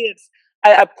for wow. me,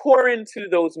 I pour into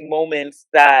those moments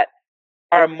that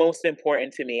are most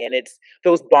important to me. And it's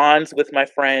those bonds with my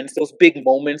friends, those big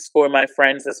moments for my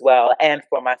friends as well, and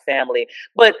for my family.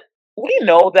 But we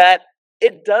know that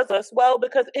it does us well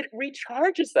because it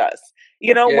recharges us.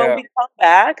 When Yeah. we come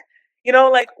back,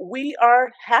 like we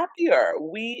are happier,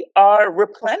 we are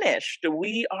replenished,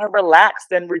 we are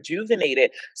relaxed and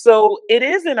rejuvenated. So it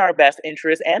is in our best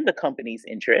interest and the company's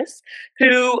interest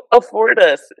to afford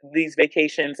us these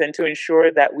vacations and to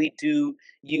ensure that we do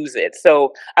use it.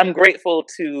 So I'm grateful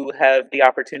to have the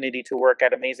opportunity to work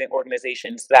at amazing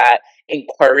organizations that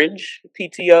encourage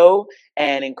PTO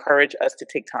and encourage us to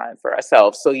take time for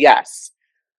ourselves. So yes,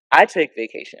 I take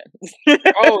vacation.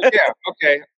 Oh yeah,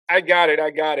 okay. I got it.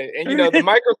 I got it. And the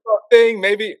Microsoft thing,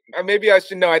 maybe I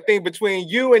should know. I think between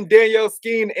you and Danielle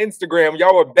Skeen Instagram,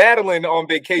 y'all were battling on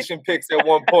vacation pics at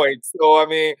one point. So I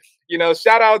mean,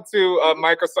 shout out to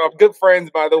Microsoft, good friends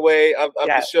by the way of the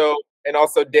Yes. show, and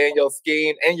also Danielle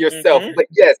Skeen and yourself. Hmm. But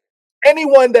yes,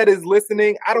 anyone that is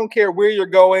listening, I don't care where you're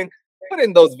going, put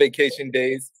in those vacation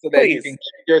days so that you can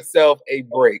Please. give yourself a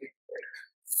break.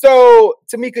 So,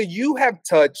 Tamika, you have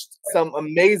touched some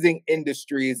amazing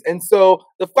industries. And so,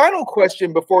 the final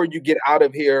question before you get out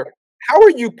of here, how are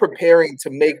you preparing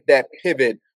to make that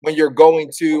pivot when you're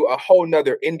going to a whole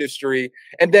nother industry?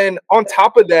 And then, on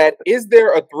top of that, is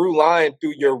there a through line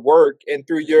through your work and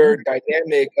through your Mhm.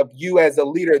 dynamic of you as a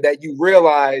leader that you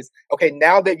realize, okay,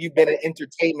 now that you've been in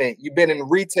entertainment, you've been in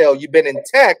retail, you've been in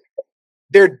tech,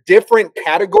 they're different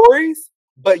categories,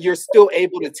 but you're still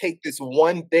able to take this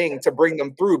one thing to bring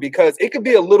them through because it could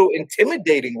be a little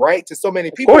intimidating, right? To so many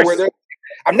Of people where course. they're,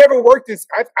 I've never worked this,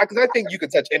 because I think you can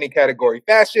touch any category.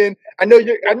 Fashion, I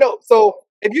know. So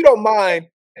if you don't mind,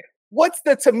 what's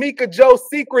the Tamika Joe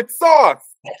secret sauce?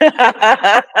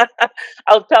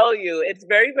 I'll tell you, it's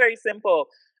very, very simple.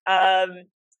 Um,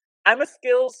 I'm a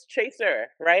skills chaser,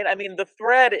 right? I mean, the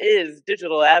thread is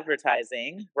digital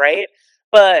advertising, right?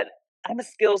 But I'm a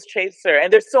skills chaser,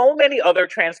 and there's so many other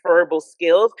transferable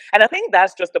skills, and I think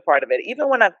that's just a part of it. Even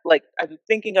when I'm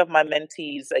thinking of my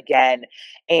mentees again,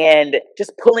 and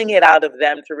just pulling it out of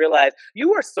them to realize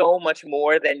you are so much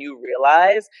more than you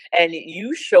realize, and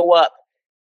you show up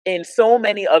in so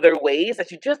many other ways that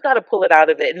you just got to pull it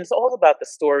out of it. And it's all about the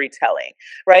storytelling,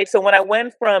 right? So when I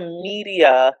went from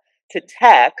media to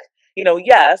tech,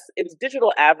 yes, it was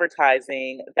digital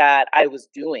advertising that I was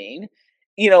doing,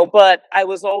 but I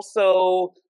was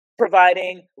also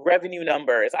providing revenue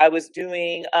numbers. I was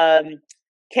doing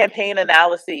campaign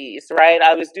analyses, right?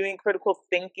 I was doing critical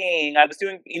thinking. I was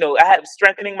doing, I had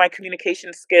strengthening my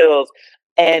communication skills,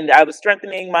 and I was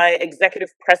strengthening my executive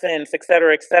presence, et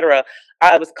cetera, et cetera.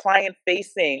 I was client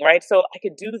facing, right? So I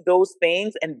could do those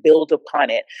things and build upon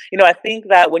it. I think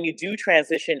that when you do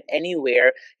transition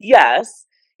anywhere, yes,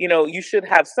 you should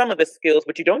have some of the skills,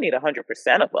 but you don't need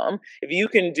 100% of them. If you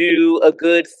can do a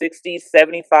good 60,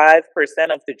 75%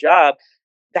 of the job,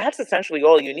 that's essentially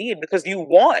all you need because you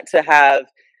want to have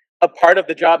a part of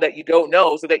the job that you don't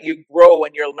know so that you grow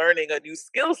and you're learning a new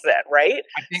skill set, right?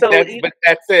 I think So, but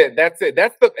that's it. That's it.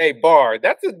 That's the a bar.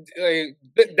 That's the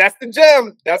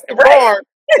gem. That's the right. bar.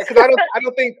 Because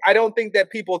I don't think that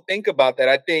people think about that.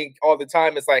 I think all the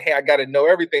time it's like, hey, I got to know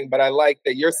everything. But I like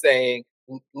that you're saying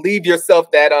leave yourself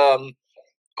that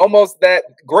almost that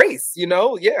grace.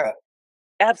 Yeah.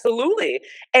 Absolutely.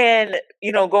 And,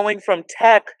 going from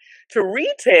tech to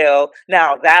retail,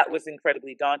 now that was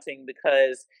incredibly daunting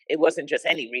because it wasn't just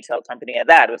any retail company at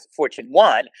that, it was Fortune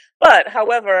 1. But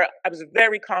however, I was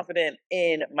very confident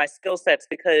in my skill sets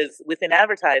because within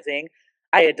advertising,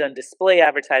 I had done display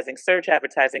advertising, search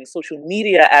advertising, social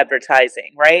media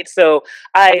advertising, right? So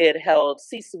I had held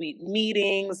C suite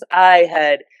meetings, I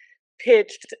had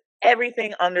pitched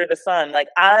everything under the sun. Like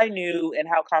I knew and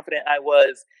how confident I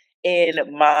was in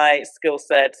my skill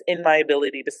sets, in my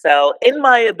ability to sell, in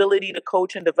my ability to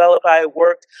coach and develop. I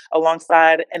worked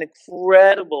alongside an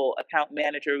incredible account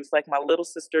manager who's like my little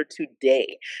sister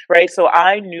today, right? So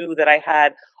I knew that I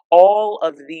had all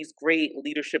of these great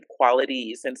leadership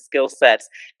qualities and skill sets.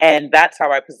 And that's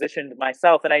how I positioned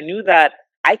myself. And I knew that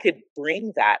I could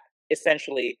bring that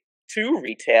essentially to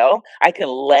retail. I can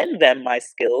lend them my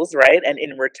skills, right? And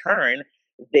in return,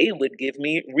 they would give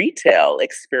me retail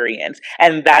experience.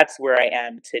 And that's where I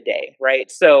am today, right?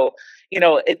 So,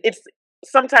 it's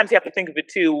sometimes you have to think of it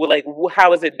too, well, like,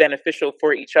 how is it beneficial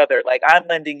for each other? Like, I'm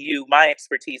lending you my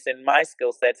expertise and my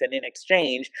skill sets, and in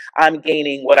exchange, I'm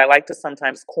gaining what I like to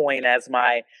sometimes coin as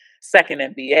my second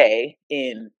MBA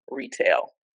in retail.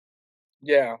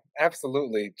 Yeah,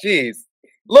 absolutely. Jeez.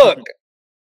 Look,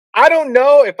 I don't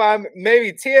know if I'm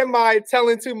maybe TMI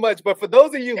telling too much, but for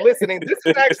those of you listening, this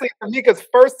is actually Tamika's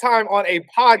first time on a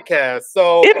podcast.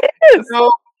 So, It you is. know,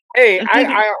 Hey,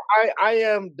 I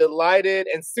am delighted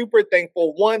and super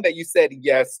thankful. One, that you said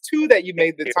yes. Two, that you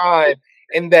Thank made the you. time,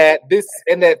 and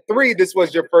that three, this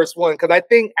was your first one. Because I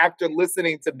think after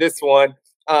listening to this one,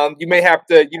 you may have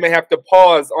to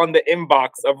pause on the inbox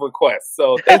of requests.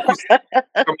 So thank you for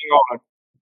coming on.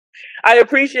 I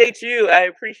appreciate you. I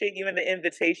appreciate you and the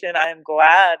invitation. I am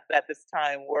glad that this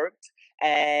time worked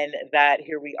and that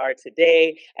here we are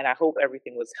today. And I hope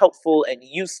everything was helpful and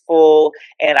useful.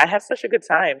 And I had such a good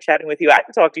time chatting with you. I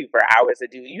can talk to you for hours, to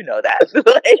do you know that.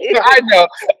 I know,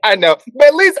 I know, but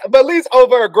at least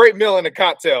over a great meal and a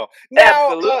cocktail.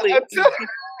 Now, Absolutely.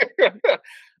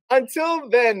 until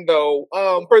then, though,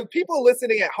 for people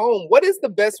listening at home, what is the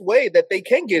best way that they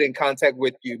can get in contact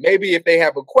with you? Maybe if they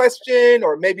have a question,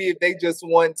 or maybe if they just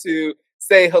want to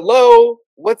say hello.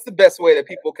 What's the best way that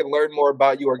people can learn more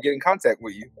about you or get in contact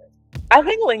with you? I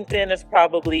think LinkedIn is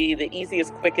probably the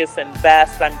easiest, quickest, and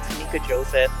best. I'm Tamika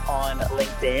Joseph on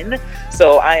LinkedIn.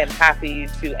 So I am happy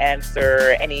to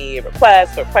answer any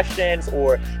requests or questions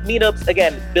or meetups.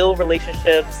 Again, build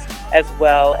relationships as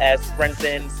well as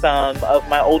strengthen some of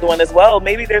my older one as well.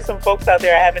 Maybe there's some folks out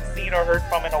there I haven't seen or heard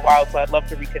from in a while, so I'd love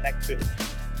to reconnect too.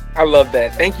 I love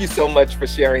that. Thank you so much for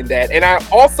sharing that. And I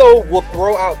also will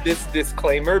throw out this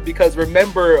disclaimer because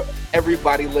remember,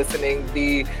 everybody listening,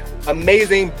 the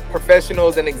amazing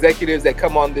professionals and executives that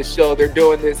come on this show, they're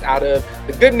doing this out of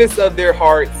the goodness of their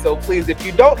heart. So please, if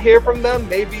you don't hear from them,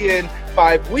 maybe in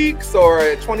 5 weeks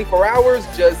or 24 hours,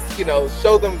 just,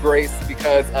 show them grace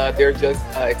because they're just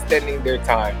extending their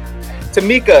time.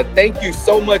 Tamika, thank you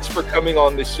so much for coming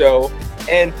on the show.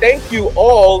 And thank you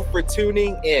all for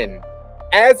tuning in.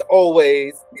 As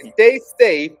always, stay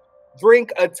safe,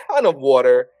 drink a ton of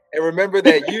water, and remember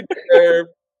that you deserve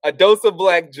a dose of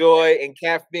black joy and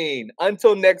caffeine.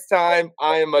 Until next time,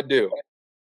 I am Adu.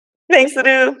 Thanks,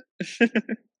 Adu.